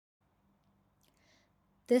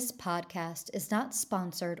This podcast is not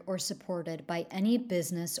sponsored or supported by any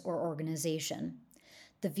business or organization.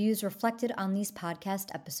 The views reflected on these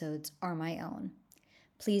podcast episodes are my own.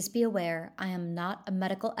 Please be aware I am not a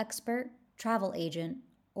medical expert, travel agent,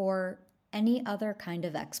 or any other kind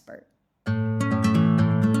of expert.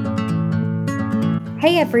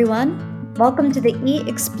 Hey everyone, welcome to the Eat,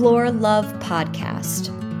 Explore, Love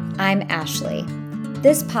podcast. I'm Ashley.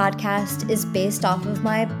 This podcast is based off of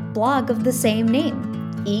my blog of the same name,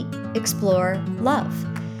 Eat, Explore, Love.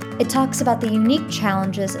 It talks about the unique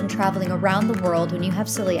challenges in traveling around the world when you have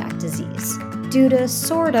celiac disease. Due to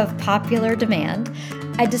sort of popular demand,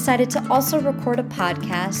 I decided to also record a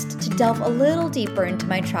podcast to delve a little deeper into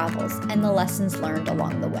my travels and the lessons learned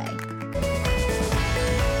along the way.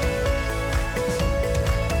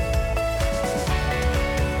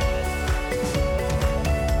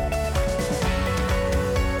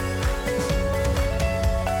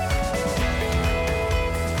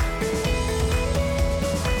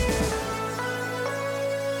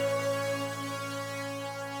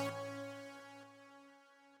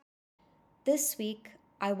 This week,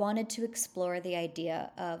 I wanted to explore the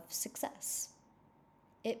idea of success.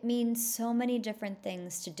 It means so many different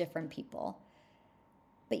things to different people,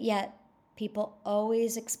 but yet people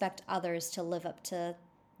always expect others to live up to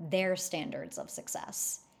their standards of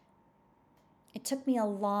success. It took me a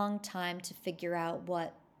long time to figure out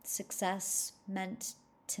what success meant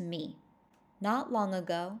to me. Not long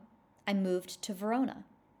ago, I moved to Verona,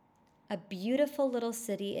 a beautiful little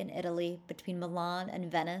city in Italy between Milan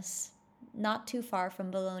and Venice, not too far from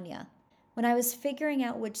Bologna. When I was figuring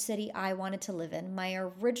out which city I wanted to live in, my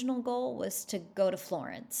original goal was to go to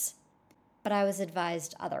Florence, but I was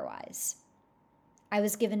advised otherwise. I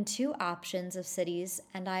was given two options of cities,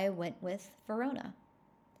 and I went with Verona.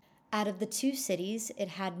 Out of the two cities, it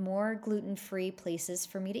had more gluten-free places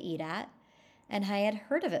for me to eat at, and I had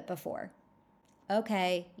heard of it before.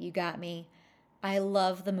 Okay, you got me. I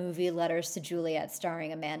love the movie Letters to Juliet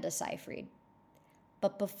starring Amanda Seyfried.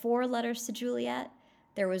 But before Letters to Juliet,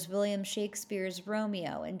 there was William Shakespeare's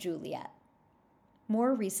Romeo and Juliet.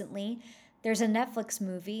 More recently, there's a Netflix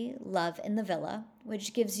movie, Love in the Villa,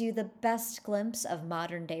 which gives you the best glimpse of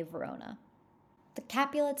modern-day Verona. The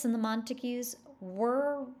Capulets and the Montagues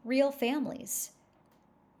were real families.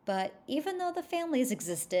 But even though the families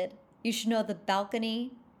existed, you should know the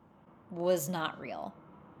balcony was not real.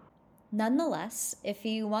 Nonetheless, if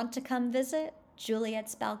you want to come visit,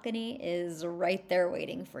 Juliet's balcony is right there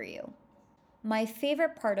waiting for you. My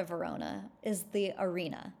favorite part of Verona is the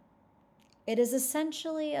arena. It is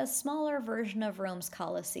essentially a smaller version of Rome's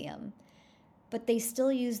Colosseum, but they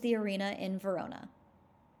still use the arena in Verona.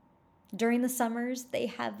 During the summers, they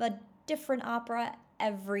have a different opera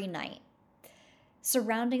every night.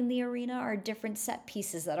 Surrounding the arena are different set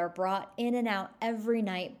pieces that are brought in and out every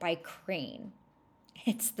night by crane.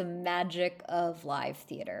 It's the magic of live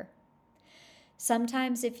theater.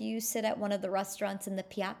 Sometimes if you sit at one of the restaurants in the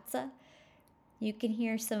piazza, you can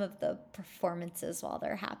hear some of the performances while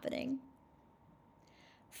they're happening.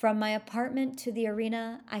 From my apartment to the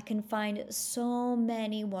arena, I can find so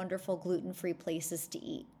many wonderful gluten-free places to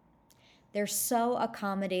eat. They're so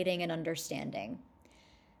accommodating and understanding.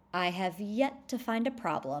 I have yet to find a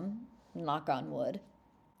problem, knock on wood.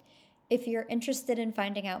 If you're interested in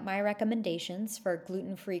finding out my recommendations for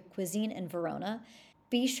gluten-free cuisine in Verona,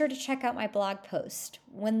 be sure to check out my blog post,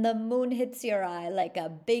 When the Moon Hits Your Eye Like a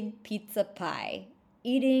Big Pizza Pie,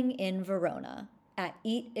 Eating in Verona, at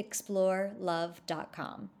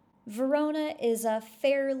eatexplorelove.com. Verona is a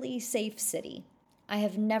fairly safe city. I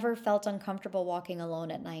have never felt uncomfortable walking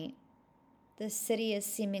alone at night. This city is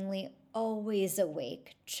seemingly always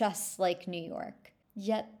awake, just like New York.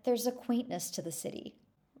 Yet there's a quaintness to the city.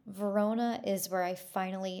 Verona is where I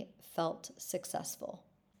finally felt successful.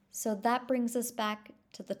 So that brings us back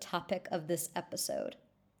to the topic of this episode.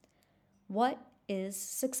 What is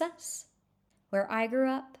success? Where I grew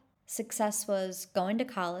up, success was going to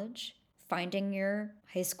college, finding your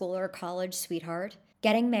high school or college sweetheart,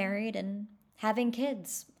 getting married, and having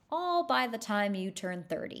kids, all by the time you turn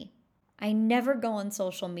 30. I never go on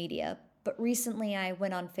social media, but recently I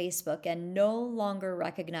went on Facebook and no longer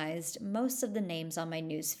recognized most of the names on my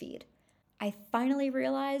newsfeed. I finally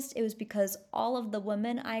realized it was because all of the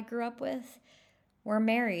women I grew up with were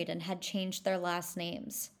married and had changed their last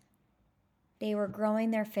names. They were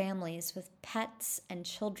growing their families with pets and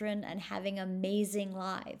children and having amazing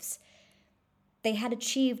lives. They had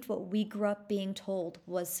achieved what we grew up being told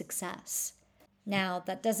was success. Now,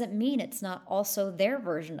 that doesn't mean it's not also their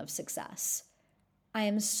version of success. I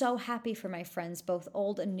am so happy for my friends, both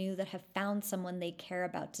old and new, that have found someone they care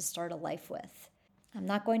about to start a life with. I'm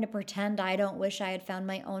not going to pretend I don't wish I had found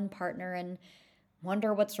my own partner and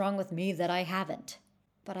wonder what's wrong with me that I haven't.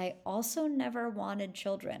 But I also never wanted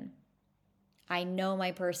children. I know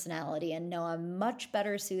my personality and know I'm much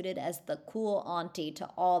better suited as the cool auntie to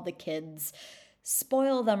all the kids,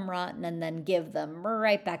 spoil them rotten, and then give them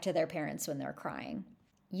right back to their parents when they're crying.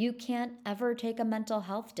 You can't ever take a mental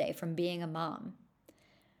health day from being a mom.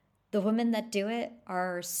 The women that do it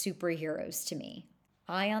are superheroes to me.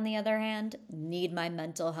 I, on the other hand, need my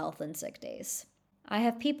mental health and sick days. I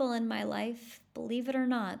have people in my life, believe it or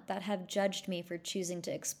not, that have judged me for choosing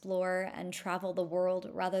to explore and travel the world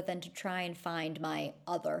rather than to try and find my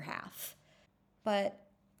other half. But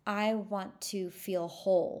I want to feel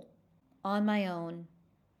whole on my own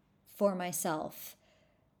for myself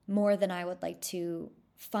more than I would like to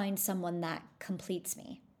find someone that completes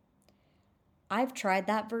me. I've tried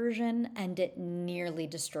that version and it nearly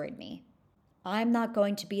destroyed me. I'm not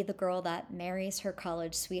going to be the girl that marries her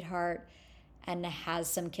college sweetheart and has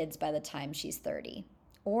some kids by the time she's 30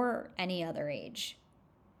 or any other age.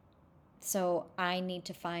 So I need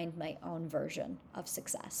to find my own version of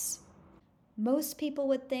success. Most people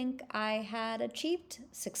would think I had achieved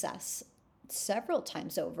success several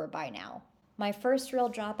times over by now. My first real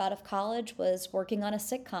job out of college was working on a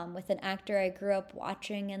sitcom with an actor I grew up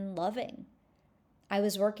watching and loving. I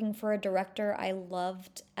was working for a director I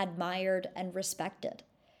loved, admired, and respected.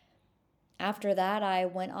 After that, I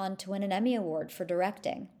went on to win an Emmy Award for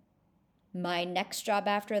directing. My next job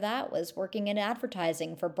after that was working in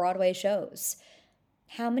advertising for Broadway shows.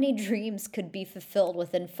 How many dreams could be fulfilled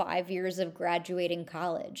within 5 years of graduating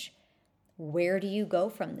college? Where do you go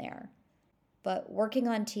from there? But working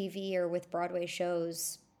on TV or with Broadway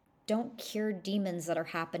shows don't cure demons that are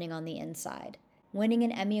happening on the inside. Winning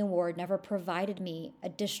an Emmy Award never provided me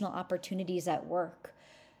additional opportunities at work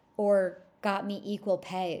or got me equal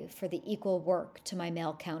pay for the equal work to my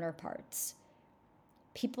male counterparts.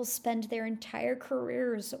 People spend their entire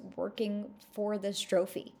careers working for this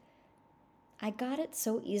trophy. I got it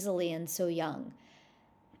so easily and so young,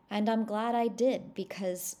 and I'm glad I did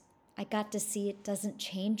because I got to see it doesn't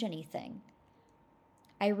change anything.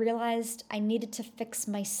 I realized I needed to fix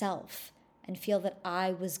myself and feel that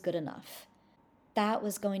I was good enough. That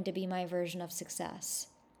was going to be my version of success.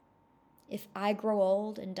 If I grow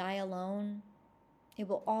old and die alone, it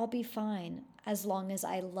will all be fine as long as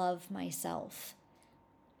I love myself.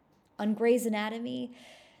 On Grey's Anatomy,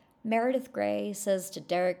 Meredith Grey says to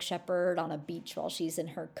Derek Shepherd on a beach while she's in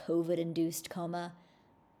her COVID-induced coma,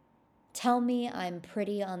 "Tell me I'm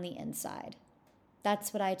pretty on the inside."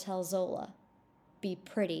 That's what I tell Zola. Be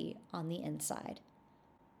pretty on the inside.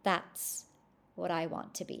 That's what I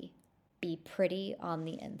want to be. Be pretty on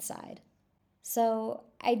the inside. So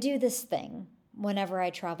I do this thing whenever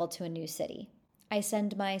I travel to a new city. I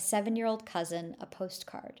send my 7-year-old cousin a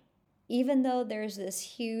postcard. Even though there's this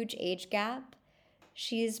huge age gap,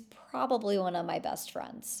 she's probably one of my best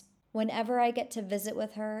friends. Whenever I get to visit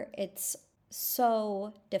with her, it's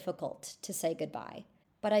so difficult to say goodbye.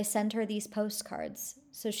 But I send her these postcards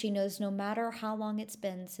so she knows no matter how long it's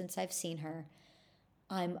been since I've seen her,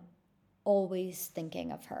 I'm always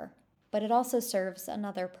thinking of her. But it also serves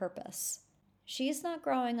another purpose. She's not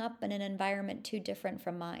growing up in an environment too different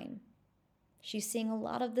from mine. She's seeing a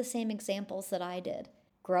lot of the same examples that I did.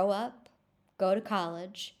 Grow up, go to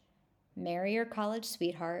college, marry your college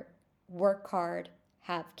sweetheart, work hard,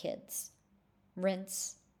 have kids.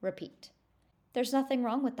 Rinse, repeat. There's nothing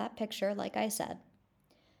wrong with that picture, like I said.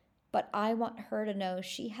 But I want her to know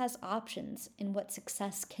she has options in what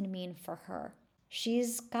success can mean for her.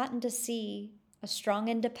 She's gotten to see a strong,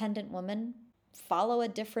 independent woman follow a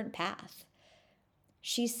different path.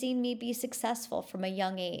 She's seen me be successful from a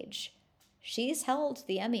young age. She's held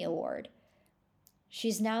the Emmy Award.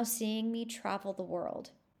 She's now seeing me travel the world.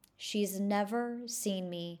 She's never seen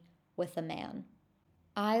me with a man.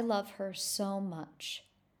 I love her so much,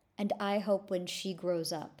 and I hope when she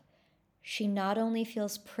grows up, she not only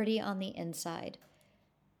feels pretty on the inside,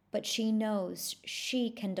 but she knows she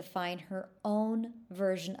can define her own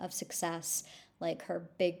version of success like her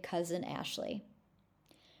big cousin Ashley.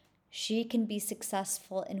 She can be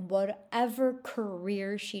successful in whatever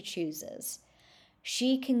career she chooses.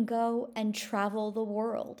 She can go and travel the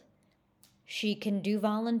world. She can do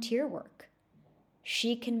volunteer work.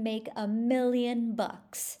 She can make $1 million.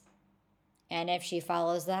 And if she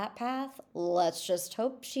follows that path, let's just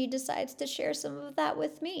hope she decides to share some of that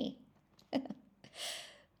with me.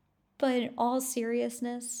 But in all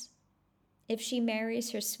seriousness, if she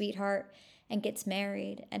marries her sweetheart and gets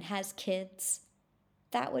married and has kids,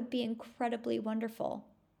 that would be incredibly wonderful.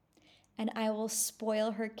 And I will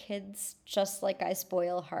spoil her kids just like I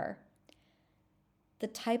spoil her. the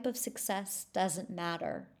type of success doesn't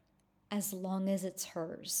matter as long as it's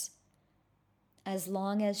hers, as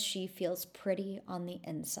long as she feels pretty on the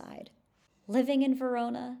inside. Living in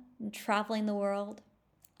Verona and traveling the world,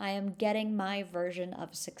 I am getting my version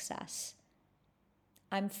of success.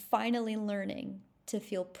 I'm finally learning to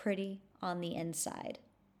feel pretty on the inside.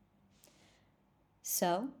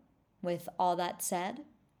 So, with all that said,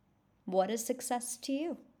 what is success to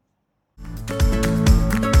you?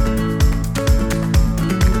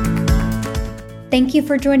 Thank you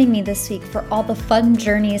for joining me this week for all the fun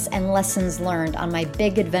journeys and lessons learned on my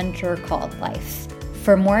big adventure called life.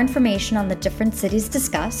 For more information on the different cities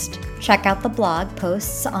discussed, check out the blog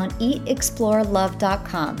posts on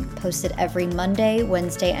eatexplorelove.com, posted every Monday,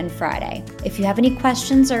 Wednesday, and Friday. If you have any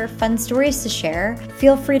questions or fun stories to share,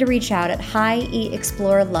 feel free to reach out at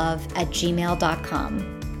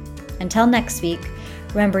hieatexplorelove@gmail.com. Until next week,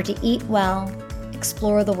 remember to eat well,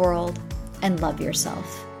 explore the world, and love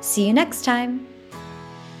yourself. See you next time!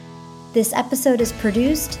 This episode is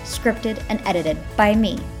produced, scripted, and edited by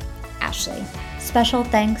me, Ashley. Special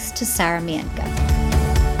thanks to Sarah Mienka.